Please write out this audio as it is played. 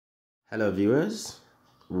Hello viewers,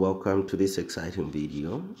 welcome to this exciting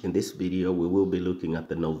video. In this video we will be looking at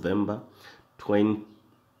the November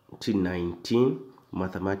 2019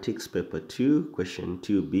 Mathematics Paper 2 question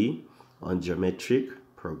 2b on geometric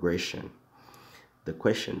progression. The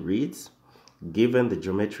question reads, given the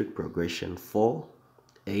geometric progression 4,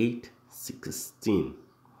 8, 16,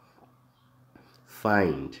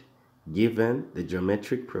 find, given the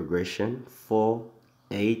geometric progression 4,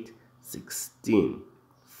 8, 16,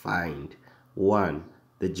 find 1.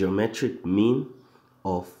 The geometric mean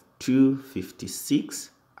of 256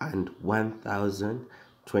 and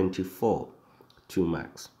 1024, 2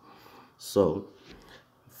 marks. So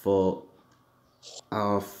for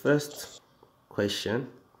our first question,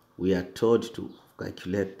 we are told to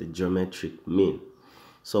calculate the geometric mean.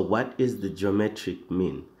 So what is the geometric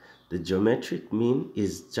mean? The geometric mean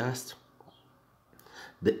is just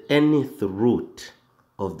the nth root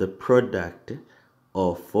of the product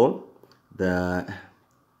of the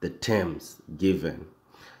terms given.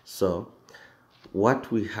 So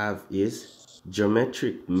what we have is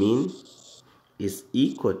geometric mean is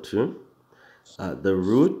equal to the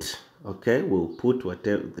root, okay, we'll put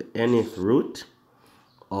whatever the nth root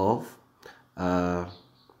of the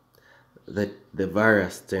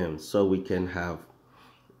various terms. So we can have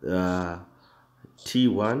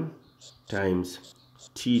t1 times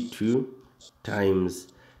t2 times,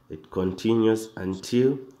 it continues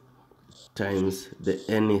until, times the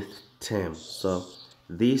nth term. So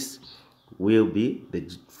this will be the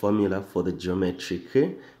formula for the geometric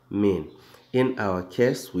mean. In our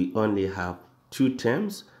case, we only have two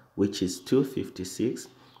terms, which is 256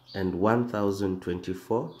 and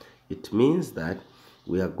 1024. It means that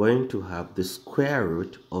we are going to have the square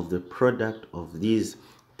root of the product of these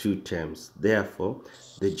two terms. Therefore,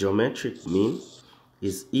 the geometric mean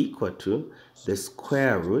is equal to the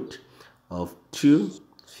square root of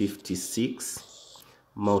 256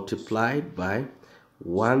 multiplied by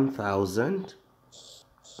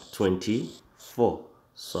 1024.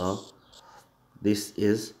 So this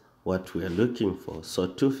is what we are looking for. So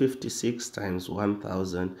 256 times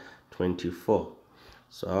 1024.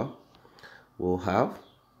 So we'll have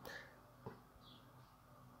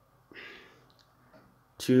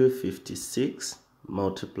 256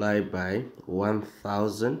 multiplied by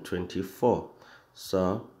 1024.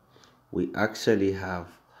 So we actually have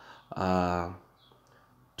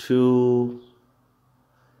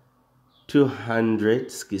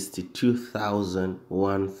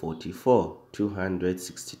 262,144.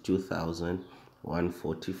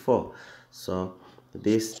 262,144. So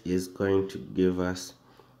this is going to give us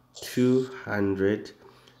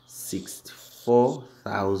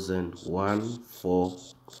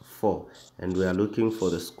 264,144, and we are looking for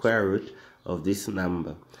the square root of this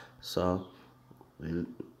number. So we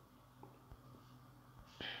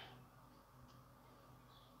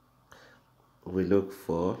look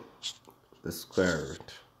for the square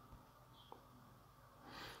root.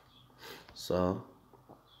 So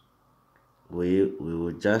we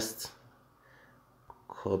will just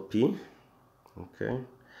copy, okay,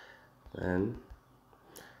 then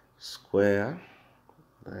square,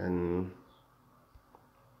 then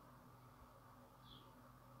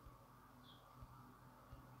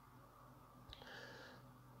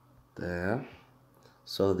there.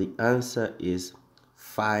 So the answer is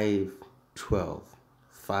 512.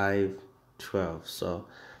 512. So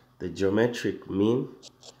the geometric mean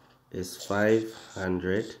is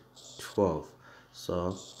 512.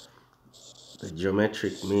 So the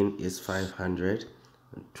geometric mean is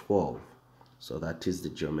 512. So that is the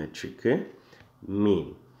geometric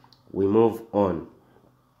mean. We move on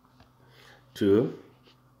to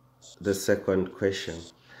the second question.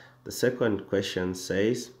 The second question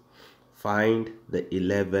says, find the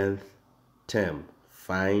 11th term.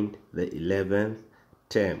 Find the 11th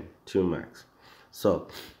term, 2 marks. So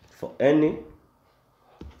for any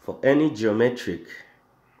geometric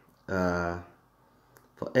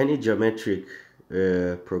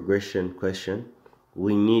progression question,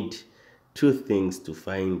 we need two things to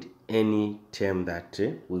find any term that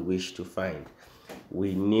we wish to find.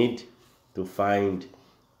 We need to find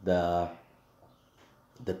the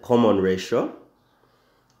common ratio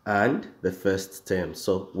and the first term.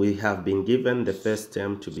 So we have been given the first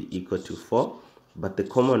term to be equal to 4, but the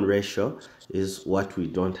common ratio is what we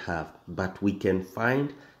don't have, but we can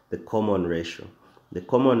find the common ratio. The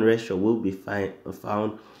common ratio will be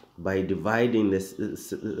found by dividing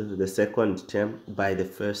the second term by the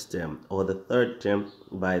first term, or the third term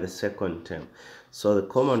by the second term. So the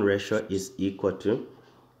common ratio is equal to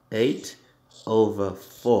 8 over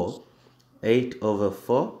 4. 8 over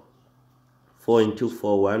 4 4 into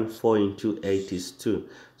 4, 1. 4 into 8 is 2.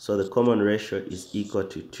 So the common ratio is equal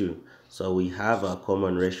to 2. So we have a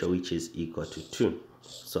common ratio which is equal to 2.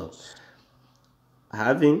 So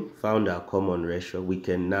having found our common ratio, we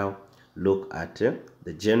can now look at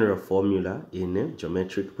the general formula in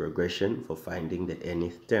geometric progression for finding the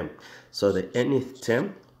nth term. So the nth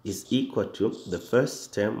term is equal to the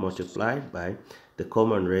first term multiplied by the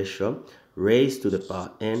common ratio raised to the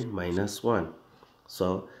power n minus 1.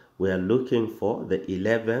 So we are looking for the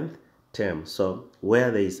 11th term. So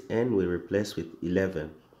where there is n, we replace with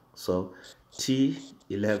 11. So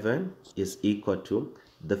T11 is equal to,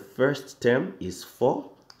 the first term is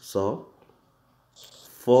 4. So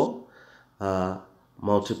 4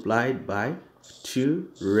 multiplied by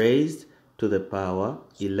 2 raised to the power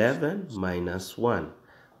 11 minus 1.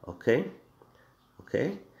 Okay?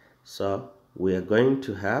 Okay? So we are going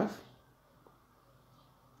to have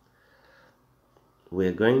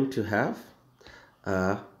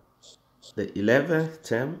the 11th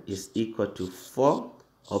term is equal to 4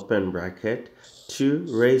 open bracket 2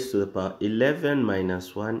 raised to the power 11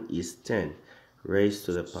 minus 1 is 10 raised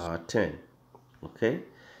to the power 10. Okay,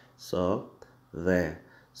 so there.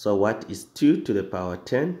 So what is 2 to the power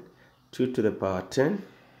 10? 2 to the power 10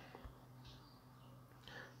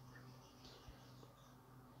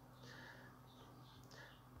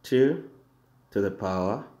 2 to the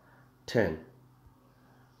power 10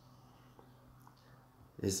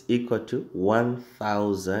 is equal to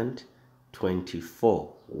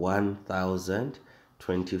 1024.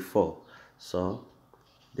 1024. So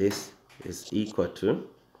this is equal to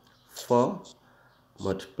 4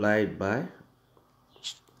 multiplied by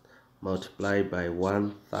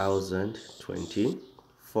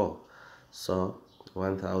 1024. So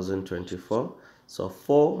 1024. So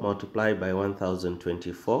 4 multiplied by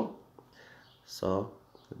 1024. So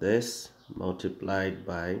this multiplied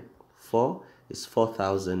by 4 is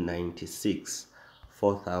 4096.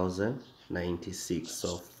 4096.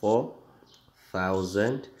 So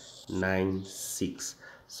 4096.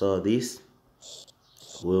 So this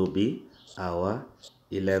will be our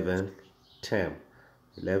 11th term.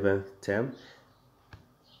 11th term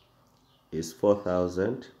is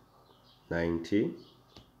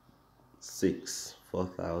 4096.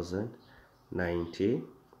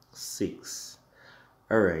 4096.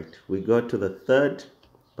 All right, we go to the third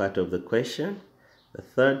part of the question. The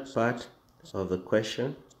third part of the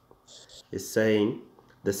question is saying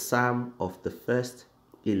the sum of the first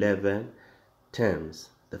 11 terms.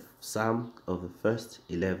 The sum of the first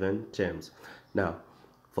 11 terms. Now,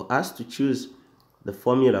 for us to choose the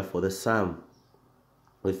formula for the sum,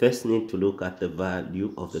 we first need to look at the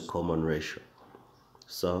value of the common ratio.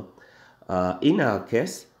 So, in our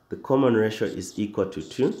case, the common ratio is equal to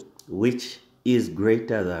 2, which is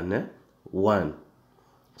greater than 1.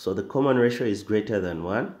 So the common ratio is greater than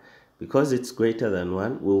 1. Because it's greater than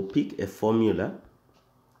 1, we'll pick a formula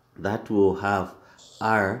that will have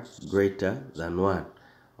r greater than 1.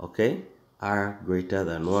 Okay? R greater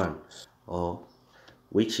than 1. Or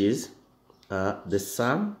which is the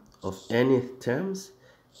sum of nth terms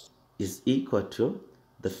is equal to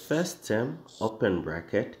the first term, open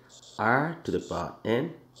bracket, r to the power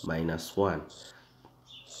n minus 1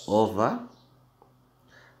 over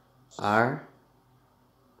r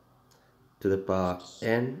to the power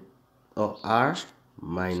n or r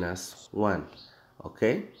minus 1.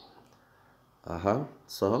 Okay?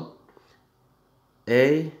 So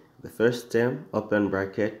a, the first term, open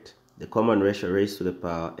bracket, the common ratio raised to the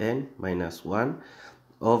power n minus 1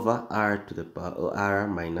 over r to the power r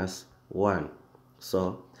minus 1.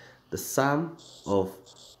 So the sum of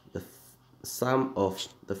the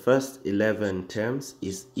first 11 terms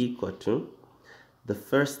is equal to the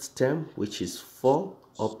first term, which is 4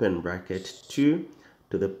 open bracket 2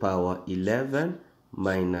 to the power 11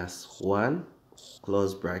 minus 1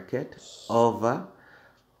 close bracket over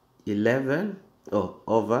 11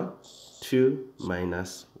 over 2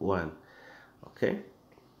 minus 1. Okay,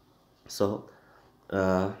 so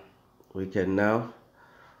we can now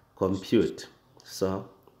compute. So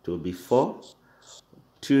it will be 4,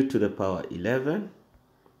 2 to the power 11,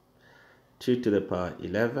 2 to the power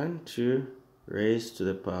 11, 2 raised to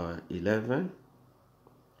the power 11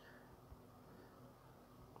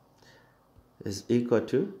 is equal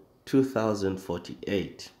to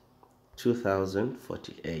 2048.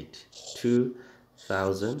 2048.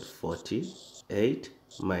 2048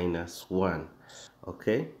 minus 1.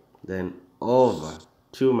 Okay, then over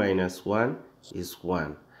 2 minus 1 is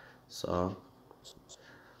 1. So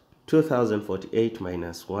 2048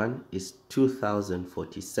 minus 1 is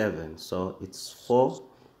 2047. So it's 4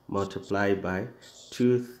 multiplied by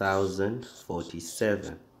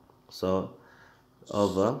 2047. So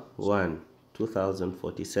over 1.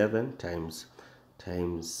 2047 times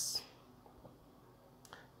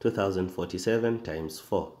 2047 times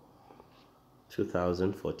 4.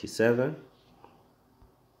 2047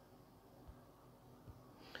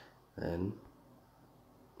 and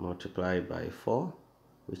multiply by 4,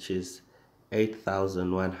 which is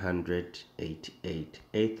 8,188.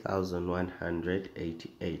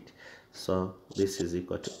 8,188. So this is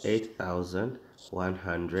equal to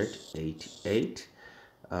 8,188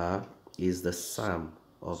 is the sum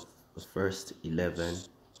of the first 11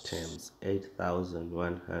 terms.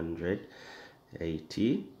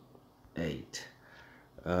 8,188.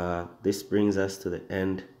 This brings us to the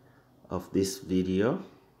end of this video.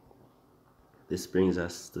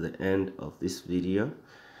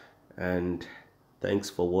 And thanks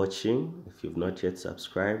for watching. If you've not yet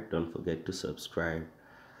subscribed, don't forget to subscribe.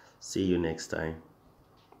 See you next time.